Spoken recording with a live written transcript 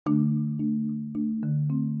The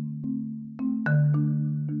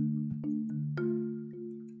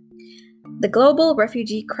global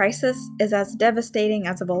refugee crisis is as devastating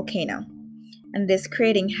as a volcano, and it is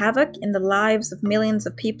creating havoc in the lives of millions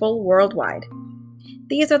of people worldwide.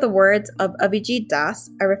 These are the words of Avijit Das,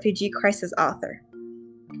 a refugee crisis author.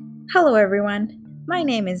 Hello everyone, my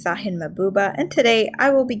name is Zahin Mabuba, and today I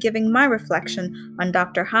will be giving my reflection on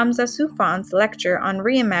Dr. Hamza Soufan's lecture on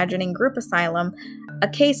reimagining group asylum, a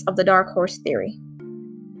case of the dark horse theory.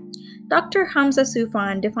 Dr. Hamza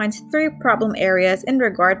Soufan defines three problem areas in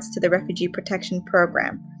regards to the refugee protection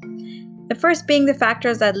program. The first being the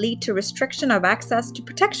factors that lead to restriction of access to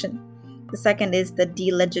protection. The second is the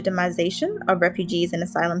delegitimization of refugees and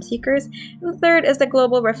asylum seekers. And the third is the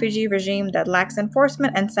global refugee regime that lacks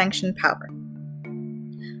enforcement and sanction power.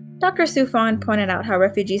 Dr. Soufan pointed out how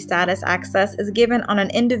refugee status access is given on an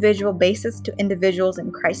individual basis to individuals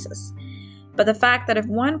in crisis. But the fact that if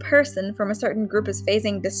one person from a certain group is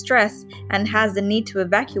facing distress and has the need to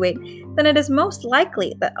evacuate, then it is most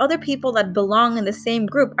likely that other people that belong in the same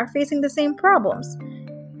group are facing the same problems.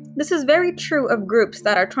 This is very true of groups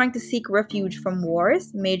that are trying to seek refuge from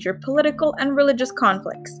wars, major political and religious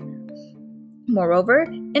conflicts. Moreover,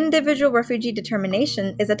 individual refugee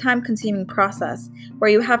determination is a time-consuming process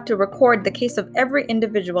where you have to record the case of every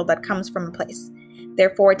individual that comes from a place,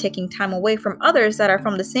 therefore taking time away from others that are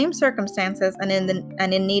from the same circumstances and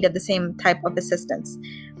in need of the same type of assistance.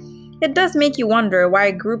 It does make you wonder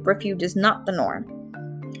why group refuge is not the norm.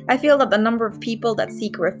 I feel that the number of people that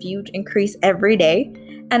seek refuge increase every day,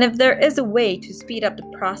 and if there is a way to speed up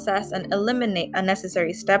the process and eliminate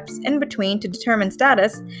unnecessary steps in between to determine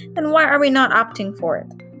status, then why are we not opting for it?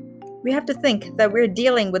 We have to think that we're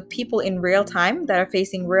dealing with people in real time that are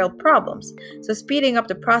facing real problems, so speeding up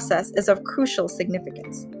the process is of crucial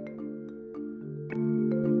significance.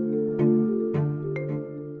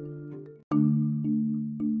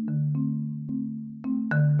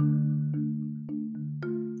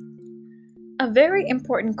 A very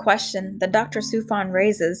important question that Dr. Soufan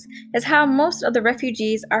raises is how most of the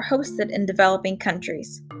refugees are hosted in developing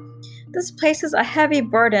countries. This places a heavy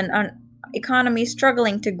burden on economies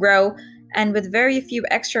struggling to grow and with very few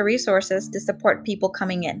extra resources to support people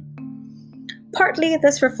coming in. Partly,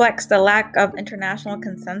 this reflects the lack of international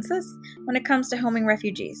consensus when it comes to homing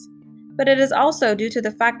refugees, but it is also due to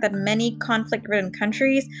the fact that many conflict-ridden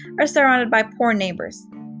countries are surrounded by poor neighbors.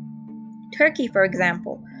 Turkey, for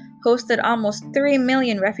example, hosted almost 3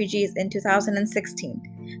 million refugees in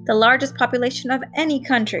 2016, the largest population of any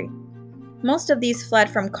country. Most of these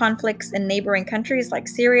fled from conflicts in neighboring countries like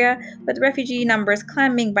Syria, with refugee numbers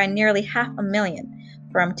climbing by nearly 500,000,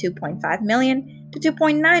 from 2.5 million to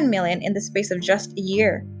 2.9 million in the space of just a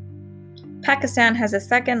year. Pakistan has the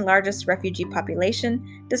second largest refugee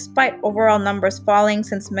population, despite overall numbers falling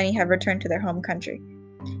since many have returned to their home country.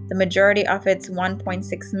 The majority of its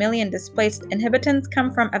 1.6 million displaced inhabitants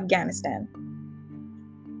come from Afghanistan.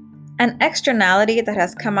 An externality that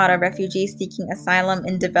has come out of refugees seeking asylum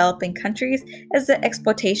in developing countries is the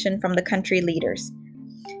exploitation from the country leaders.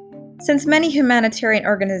 Since many humanitarian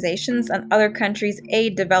organizations and other countries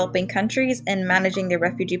aid developing countries in managing their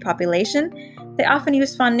refugee population, they often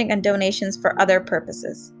use funding and donations for other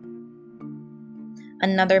purposes.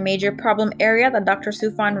 Another major problem area that Dr.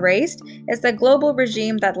 Soufan raised is the global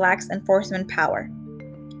regime that lacks enforcement power.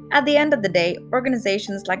 At the end of the day,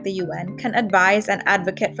 organizations like the UN can advise and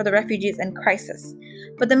advocate for the refugees in crisis,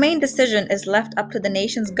 but the main decision is left up to the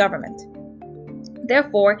nation's government,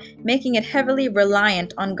 therefore making it heavily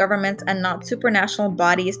reliant on governments and not supranational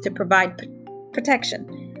bodies to provide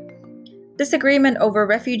protection. Disagreement over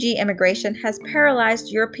refugee immigration has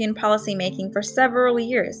paralyzed European policymaking for several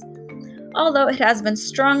years. Although it has been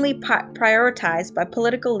strongly prioritized by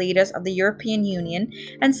political leaders of the European Union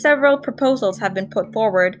and several proposals have been put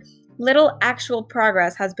forward, little actual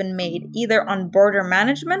progress has been made either on border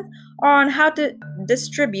management or on how to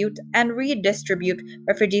distribute and redistribute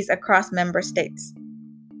refugees across member states.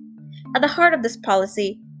 At the heart of this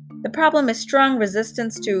policy, the problem is strong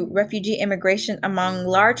resistance to refugee immigration among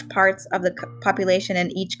large parts of the population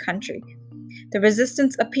in each country. The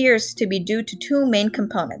resistance appears to be due to two main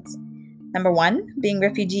components. Number one, being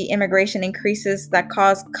refugee immigration increases that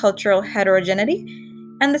cause cultural heterogeneity,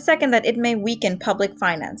 and the second, that it may weaken public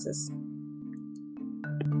finances.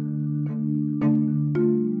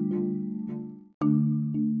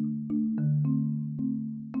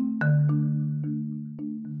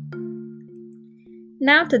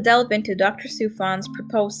 Now to delve into Dr. Soufan's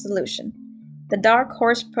proposed solution, the dark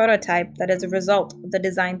horse prototype that is a result of the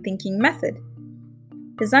design thinking method.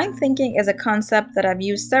 Design thinking is a concept that I've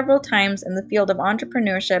used several times in the field of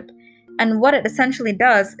entrepreneurship And what it essentially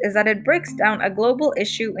does is that it breaks down a global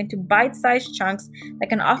issue into bite-sized chunks that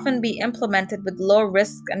can often be implemented with low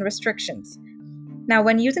risk and restrictions. Now,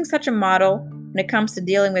 when using such a model, when it comes to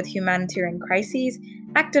dealing with humanitarian crises,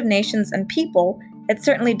 active nations, and people, it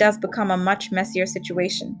certainly does become a much messier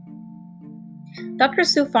situation. Dr.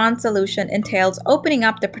 Souffan's solution entails opening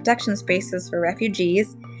up the protection spaces for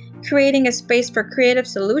refugees, creating a space for creative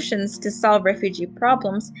solutions to solve refugee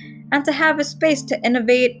problems, and to have a space to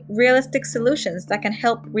innovate realistic solutions that can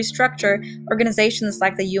help restructure organizations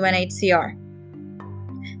like the UNHCR.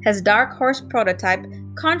 His dark horse prototype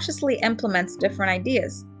consciously implements different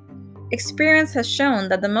ideas. Experience has shown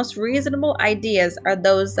that the most reasonable ideas are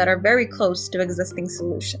those that are very close to existing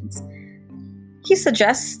solutions. He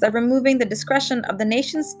suggests that removing the discretion of the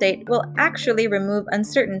nation-state will actually remove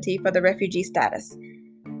uncertainty for the refugee status.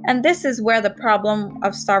 And this is where the problem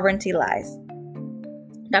of sovereignty lies.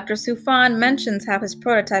 Dr. Souffan mentions how his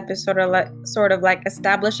prototype is sort of like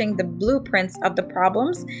establishing the blueprints of the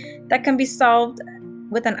problems that can be solved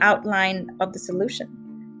with an outline of the solution.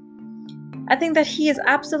 I think that he is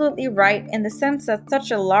absolutely right in the sense that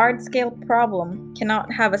such a large-scale problem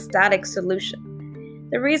cannot have a static solution.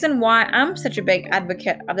 The reason why I'm such a big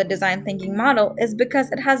advocate of the design thinking model is because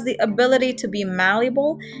it has the ability to be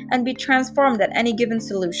malleable and be transformed at any given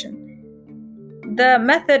solution. The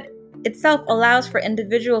method itself allows for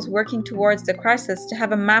individuals working towards the crisis to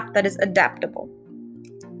have a map that is adaptable.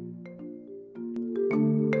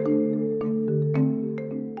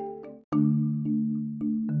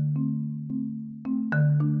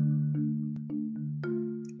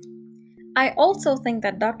 I also think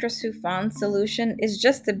that Dr. Souffan's solution is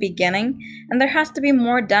just the beginning, and there has to be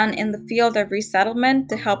more done in the field of resettlement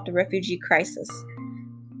to help the refugee crisis.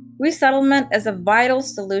 Resettlement is a vital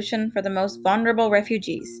solution for the most vulnerable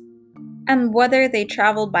refugees. And whether they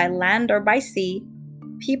travel by land or by sea,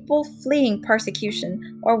 people fleeing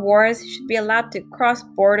persecution or wars should be allowed to cross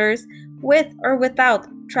borders with or without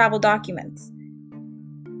travel documents.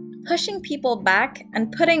 Pushing people back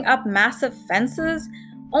and putting up massive fences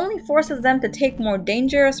only forces them to take more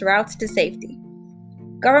dangerous routes to safety.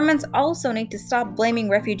 Governments also need to stop blaming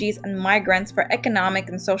refugees and migrants for economic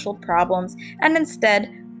and social problems and instead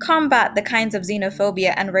combat the kinds of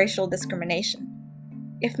xenophobia and racial discrimination.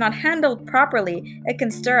 If not handled properly, it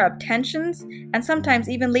can stir up tensions and sometimes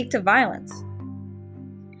even lead to violence.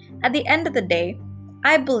 At the end of the day,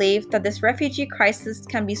 I believe that this refugee crisis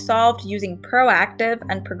can be solved using proactive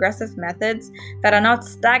and progressive methods that are not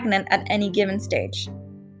stagnant at any given stage.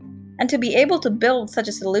 And to be able to build such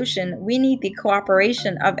a solution, we need the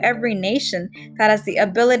cooperation of every nation that has the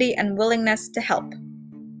ability and willingness to help.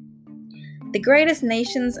 The greatest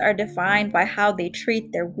nations are defined by how they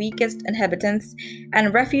treat their weakest inhabitants,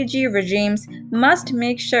 and refugee regimes must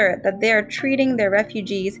make sure that they are treating their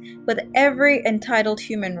refugees with every entitled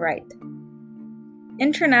human right.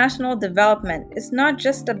 International development is not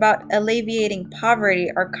just about alleviating poverty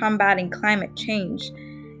or combating climate change.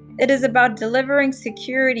 It is about delivering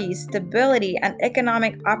security, stability, and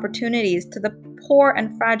economic opportunities to the poor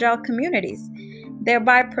and fragile communities,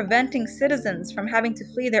 thereby preventing citizens from having to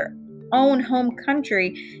flee their own home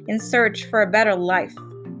country in search for a better life.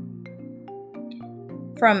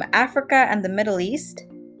 From Africa and the Middle East,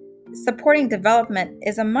 supporting development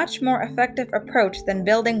is a much more effective approach than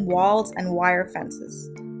building walls and wire fences.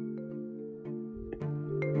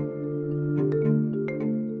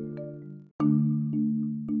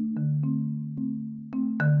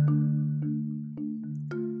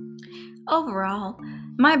 Overall,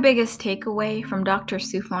 my biggest takeaway from Dr.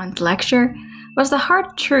 Souffan's lecture was the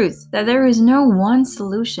hard truth that there is no one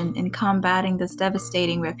solution in combating this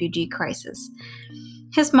devastating refugee crisis.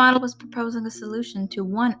 His model was proposing a solution to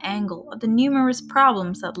one angle of the numerous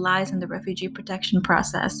problems that lies in the refugee protection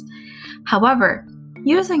process. However,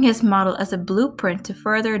 using his model as a blueprint to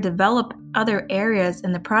further develop other areas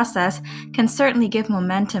in the process can certainly give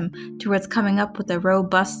momentum towards coming up with a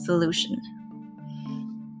robust solution.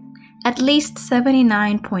 At least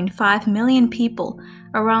 79.5 million people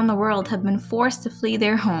around the world have been forced to flee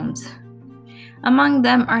their homes. Among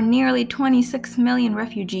them are nearly 26 million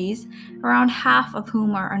refugees, around half of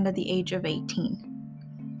whom are under the age of 18.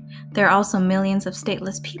 There are also millions of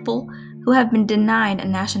stateless people who have been denied a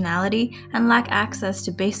nationality and lack access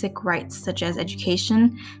to basic rights such as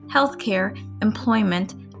education, healthcare,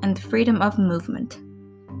 employment, and the freedom of movement.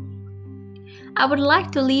 I would like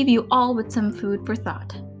to leave you all with some food for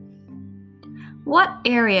thought. What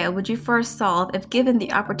area would you first solve if given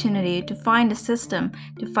the opportunity to find a system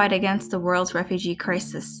to fight against the world's refugee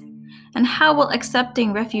crisis? And how will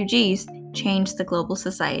accepting refugees change the global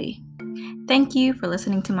society? Thank you for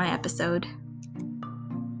listening to my episode.